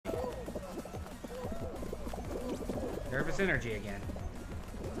conserve its energy again.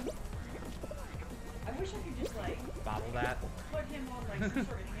 I wish I could just like Bottle that. put him on like some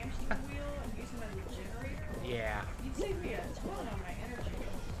sort of hamster wheel and use him as a generator. Yeah. You'd save me a ton on my energy.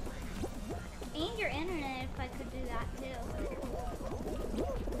 And your internet if I could do that too.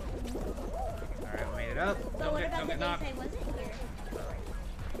 Alright, we made it up. But Don't what get, about don't the get days knocked. I wasn't here?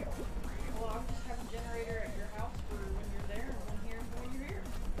 Well, I'll just have a generator at your house for when you're there and one here for when you're here.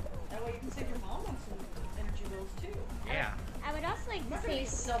 That way you can save your mom on some energy bills too. Yeah. I would also like I'm to not gonna be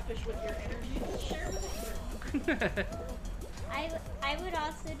say selfish with your energy. Just share with it. I would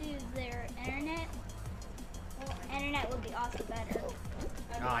also do their internet. Internet would be also better.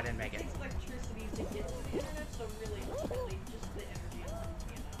 Oh, I didn't make it. It takes electricity to get to the internet, so really, really just the energy alone,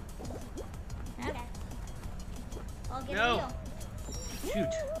 you know. Okay. I'll give No. you. Shoot.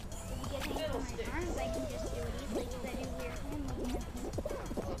 If you give me one of my arms, I can just do it easily because I do weird hand movements.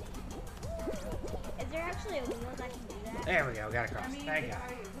 Is there actually a wheel that can do that? There we go. Got across. I mean, Thank if God.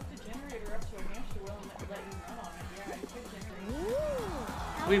 I hooked a generator up to a hamster wheel and let you run on it, yeah, you could generate.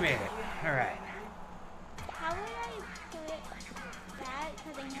 Ooh. We made it. Alright. How would I put that?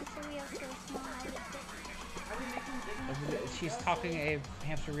 Because a hamster wheel is so small, how would it fit? Are we making big She's talking a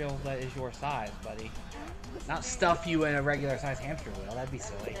hamster wheel that is your size, buddy. Not stuff you in a regular size hamster wheel. That'd be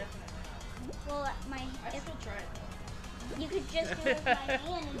silly. Well, I'd if still try it. you could just do it with my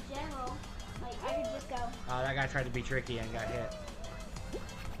hand in general. Like, I could just go. Oh, that guy tried to be tricky and got hit.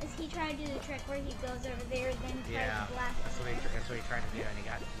 Is he trying to do the trick where he goes over there, then tries Yeah. to blast That's it? what he tried to do, and he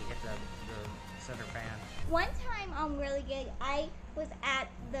hit the center fan. One time on Really Good, I was at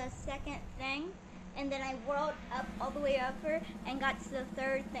the second thing, and then I whirled up all the way over and got to the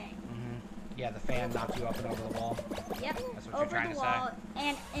third thing. Yeah, the fan knocked you up and over the wall. Yep, That's what you're over trying the to wall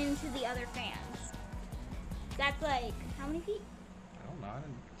and into the other fans. That's like, how many feet? I don't know.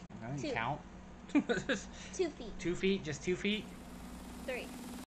 I didn't 2. count. 2 feet. 2 feet? Just 2 feet? 3.